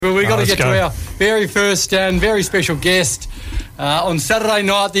Well, we've got to get to our very first and very special guest. On Saturday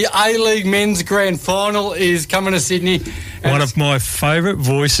night, the A-League Men's Grand Final is coming to Sydney. One of my favourite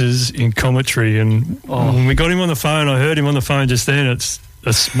voices in commentary. And when we got him on the phone, I heard him on the phone just then. It's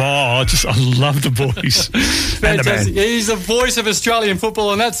a smile. I love the voice. Fantastic. He's the voice of Australian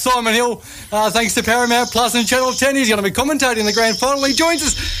football, and that's Simon Hill. Thanks to Paramount Plus and Channel 10. He's going to be commentating the Grand Final. He joins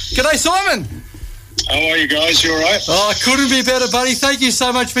us. G'day, Simon. How are you guys? You all right? Oh, couldn't be better, buddy. Thank you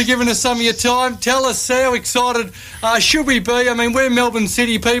so much for giving us some of your time. Tell us, how excited should we be? I mean, we're Melbourne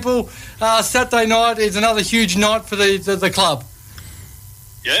City people. Saturday night is another huge night for the club.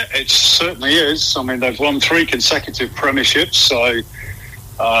 Yeah, it certainly is. I mean, they've won 3 consecutive premierships, so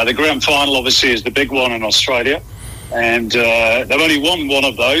the Grand Final obviously is the big one in Australia, and they've only won one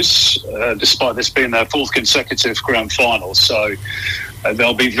of those, despite this being their 4th consecutive Grand Final. So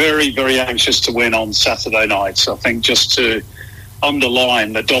they'll be very, very anxious to win on Saturday night. So I think just to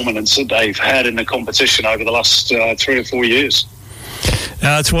underline the dominance that they've had in the competition over the last 3 or 4 years.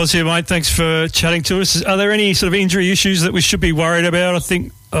 It's Waz here, mate. Thanks for chatting to us. Are there any sort of injury issues that we should be worried about? I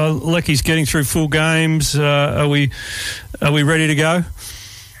think Lecky's getting through full games. Are we ready to go?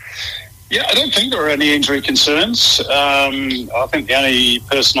 Yeah, I don't think there are any injury concerns. I think the only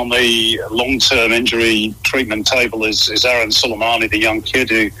person on the long-term injury treatment table is Aaron Soleimani, the young kid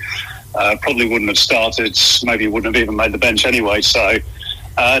who probably wouldn't have started, maybe wouldn't have even made the bench anyway. So,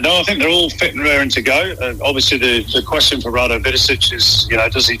 no, I think they're all fit and raring to go. Obviously, the question for Rado Vidicic is,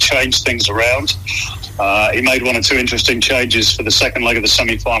 does he change things around? He made 1 or 2 interesting changes for the second leg of the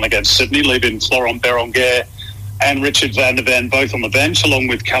semi-final against Sydney, leaving Florent Berenguer and Richard van der Ven both on the bench, along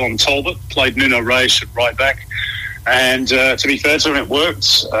with Callum Talbot, played Nuno Reis at right back. And to be fair to him, it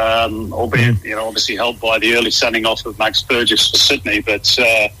worked, albeit, obviously helped by the early sending off of Max Burgess for Sydney. But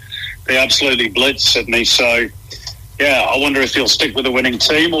they absolutely blitzed Sydney. So, yeah, I wonder if he'll stick with the winning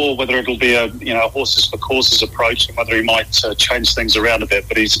team or whether it'll be a horses for courses approach, and whether he might change things around a bit.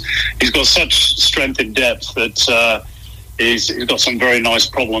 But he's got such strength in depth that he's got some very nice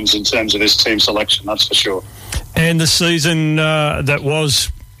problems in terms of his team selection, that's for sure. And the season that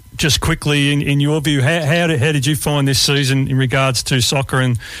was, just quickly, in your view, how did you find this season in regards to soccer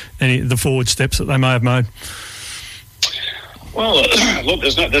and the forward steps that they may have made? Well, look,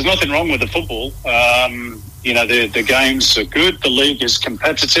 there's nothing wrong with the football. The games are good. The league is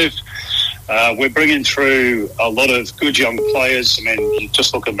competitive. We're bringing through a lot of good young players. I mean, you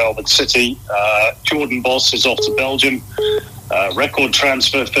just look at Melbourne City. Jordan Boss is off to Belgium. Record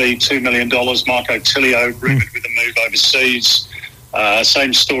transfer fee, $2 million. Marco Tilio, rumoured with a move overseas.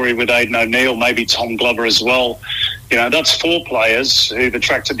 Same story with Aidan O'Neill, maybe Tom Glover as well. That's 4 players who've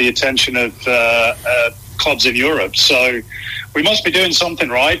attracted the attention of clubs in Europe. So we must be doing something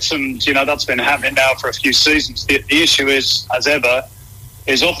right, and that's been happening now for a few seasons. The issue is, as ever,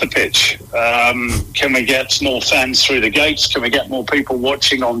 is off the pitch. Can we get more fans through the gates? Can we get more people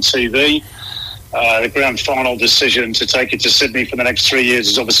watching on TV? The Grand Final decision to take it to Sydney for the next 3 years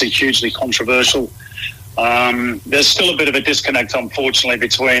is obviously hugely controversial. There's still a bit of a disconnect, unfortunately,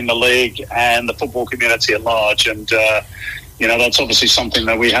 between the league and the football community at large, and that's obviously something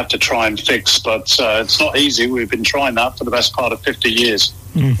that we have to try and fix, but it's not easy. We've been trying that for the best part of 50 years.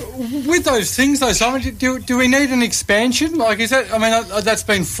 With those things, though, Simon, do we need an expansion? Like, is that? I mean, that's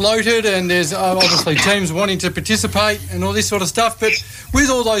been floated, and there's obviously teams wanting to participate and all this sort of stuff. But with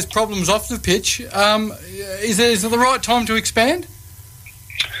all those problems off the pitch, is it the right time to expand?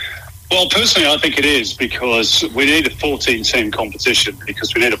 Well, personally, I think it is, because we need a 14-team competition,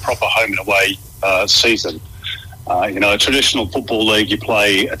 because we need a proper home and away season. A traditional football league, you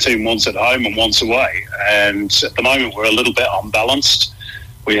play a team once at home and once away, and at the moment we're a little bit unbalanced.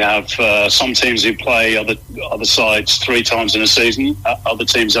 We have some teams who play other sides 3 times in a season, other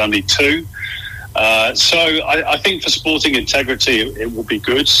teams only 2. So I think for sporting integrity, it will be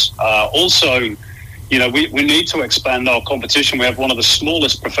good. Also, we need to expand our competition. We have one of the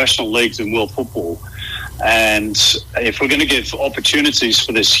smallest professional leagues in world football. And if we're going to give opportunities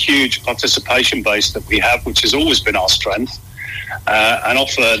for this huge participation base that we have, which has always been our strength, and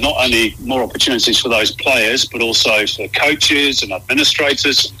offer not only more opportunities for those players, but also for coaches and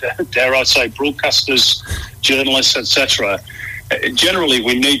administrators, dare I say broadcasters, journalists, etc. Generally,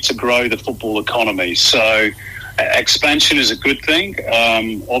 we need to grow the football economy. So expansion is a good thing.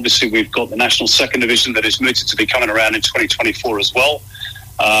 Obviously, we've got the National Second Division that is mooted to be coming around in 2024 as well.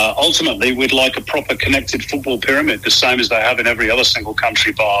 Ultimately, we'd like a proper connected football pyramid, the same as they have in every other single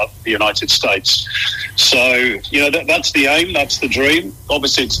country bar the United States. So, that's the aim, that's the dream.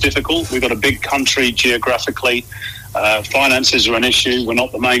 Obviously, it's difficult. We've got a big country geographically. Finances are an issue. We're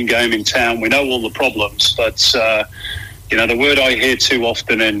not the main game in town. We know all the problems, but The word I hear too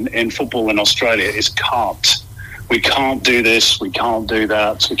often in football in Australia is can't. We can't do this, we can't do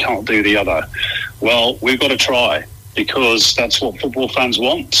that, we can't do the other. Well, we've got to try, because that's what football fans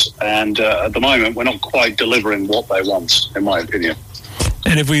want. And at the moment, we're not quite delivering what they want, in my opinion.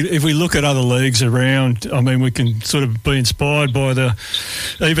 And if we look at other leagues around, I mean, we can sort of be inspired by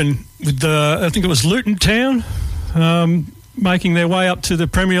I think it was Luton Town making their way up to the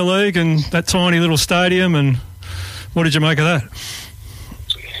Premier League and that tiny little stadium. And what did you make of that?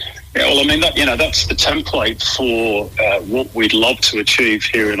 Yeah, well, I mean, that's the template for what we'd love to achieve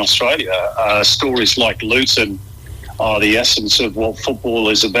here in Australia. Stories like Luton are the essence of what football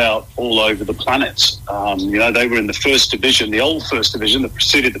is about all over the planet. They were in the first division, the old first division that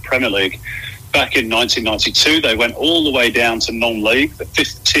preceded the Premier League. Back in 1992, they went all the way down to non-league, the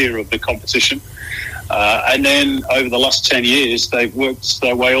fifth tier of the competition. And then over the last 10 years, they've worked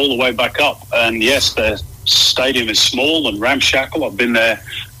their way all the way back up. And yes, their stadium is small and ramshackle. I've been there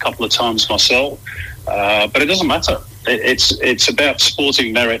a couple of times myself. But it doesn't matter. It's about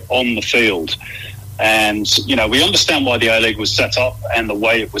sporting merit on the field. And, we understand why the A-League was set up and the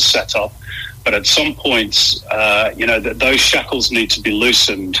way it was set up. But at some point, those shackles need to be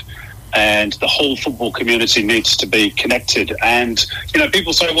loosened, and the whole football community needs to be connected. And,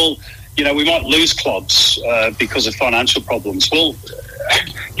 people say, well, we might lose clubs because of financial problems. Well,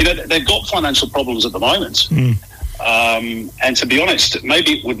 they've got financial problems at the moment. And to be honest,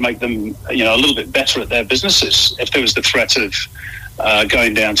 maybe it would make them, a little bit better at their businesses if there was the threat of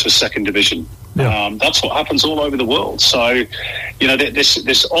going down to a second division. Yeah. That's what happens all over the world. So,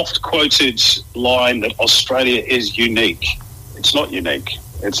 this oft-quoted line that Australia is unique. It's not unique.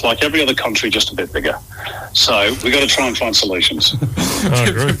 It's like every other country, just a bit bigger. So we've got to try and find solutions.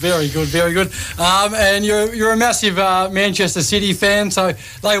 Very good, very good. And you're a massive Manchester City fan, so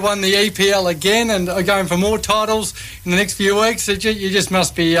they won the EPL again and are going for more titles in the next few weeks. You just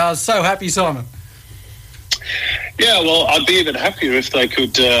must be so happy, Simon. Yeah, well, I'd be even happier if they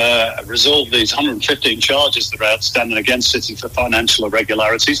could resolve these 115 charges that are outstanding against City for financial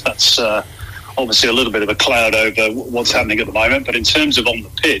irregularities. That's obviously a little bit of a cloud over what's happening at the moment. But in terms of on the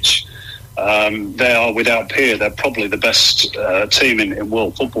pitch, they are without peer. They're probably the best team in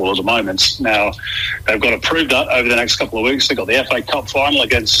world football at the moment. Now, they've got to prove that over the next couple of weeks. They've got the FA Cup final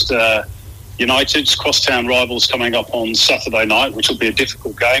against United's crosstown rivals coming up on Saturday night, which will be a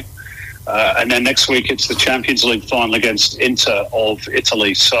difficult game. And then next week it's the Champions League final against Inter of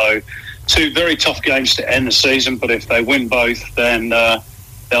Italy. So two very tough games to end the season, but if they win both, then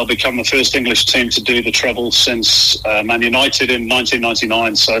they'll become the first English team to do the treble since Man United in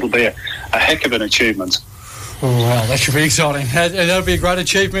 1999. So it'll be a heck of an achievement. Oh, wow, that should be exciting. That'll be a great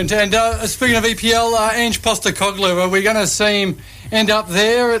achievement. And speaking of EPL, Ange Postecoglou, are we going to see him end up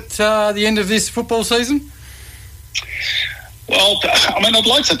there at the end of this football season? Well, I mean, I'd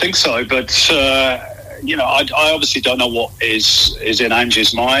like to think so, but I obviously don't know what is in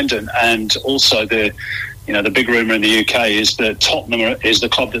Ange's mind, and also the big rumour in the UK is that Tottenham is the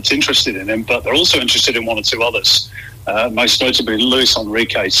club that's interested in him, but they're also interested in one or two others, most notably Luis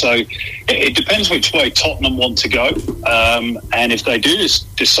Enrique. So it depends which way Tottenham want to go, and if they do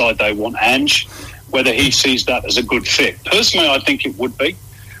decide they want Ange, whether he sees that as a good fit. Personally, I think it would be.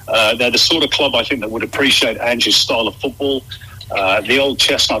 They're the sort of club I think that would appreciate Ange's style of football. The old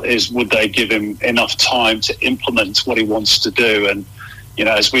chestnut is, would they give him enough time to implement what he wants to do? And,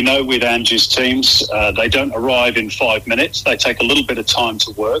 as we know with Ange's teams, they don't arrive in 5 minutes. They take a little bit of time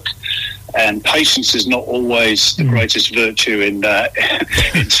to work. And patience is not always the greatest virtue in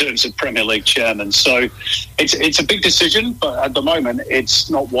terms of Premier League chairman. So it's a big decision, but at the moment it's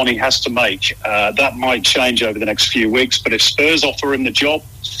not one he has to make. That might change over the next few weeks, but if Spurs offer him the job,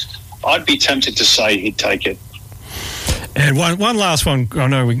 I'd be tempted to say he'd take it. And one last one. I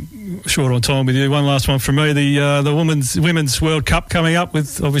know we're short on time with you. One last one from me. The Women's World Cup coming up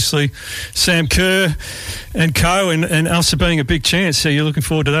with obviously Sam Kerr and co, and us being a big chance. So you're looking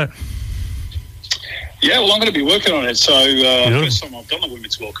forward to that? Yeah, well, I'm going to be working on it. So first time I've done the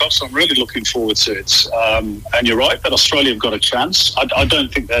Women's World Cup, so I'm really looking forward to it. And you're right that Australia have got a chance. I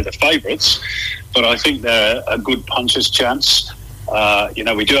don't think they're the favourites, but I think they're a good puncher's chance.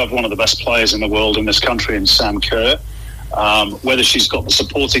 We do have one of the best players in the world in this country in Sam Kerr. Whether she's got the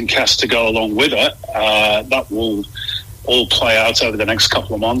supporting cast to go along with her, that will all play out over the next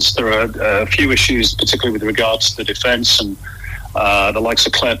couple of months. There are a few issues, particularly with regards to the defence and the likes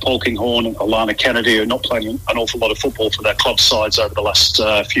of Claire Polkinghorne and Alana Kennedy, who are not playing an awful lot of football for their club sides over the last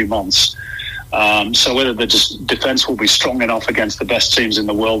few months. So whether the defence will be strong enough against the best teams in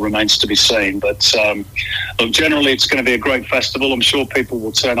the world remains to be seen. But look, generally it's going to be a great festival. I'm sure people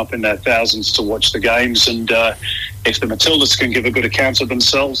will turn up in their thousands to watch the games. And, if the Matildas can give a good account of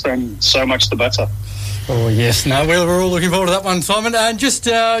themselves, then so much the better. Oh, yes. No, we're all looking forward to that one, Simon. And just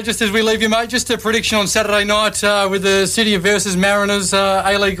as we leave you, mate, just a prediction on Saturday night with the City versus Mariners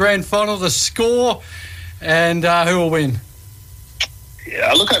A-League Grand Final, the score and who will win?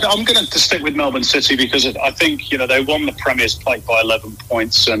 Yeah, look, I'm going to stick with Melbourne City because I think, they won the Premier's Plate by 11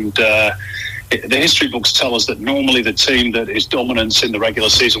 points and the history books tell us that normally the team that is dominant in the regular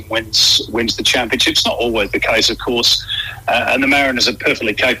season wins the championship. It's not always the case, of course, and the Mariners are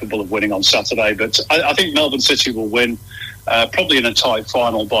perfectly capable of winning on Saturday, but I think Melbourne City will win, probably in a tight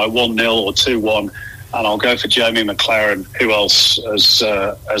final by 1-0 or 2-1, and I'll go for Jamie McLaren, who else as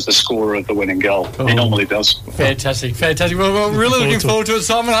the scorer of the winning goal. He normally does. Fantastic. Well, we're really looking forward to it,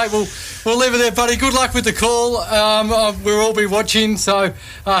 Simon. Hey, we'll leave it there, buddy. Good luck with the call. We'll all be watching, so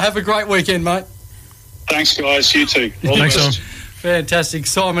have a great weekend, mate. Thanks, guys. You too. Thanks, Simon. Fantastic.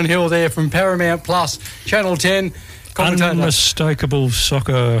 Simon Hill there from Paramount Plus, Channel 10. Commentator. Unmistakable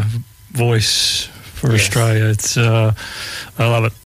soccer voice for Australia. It's I love it.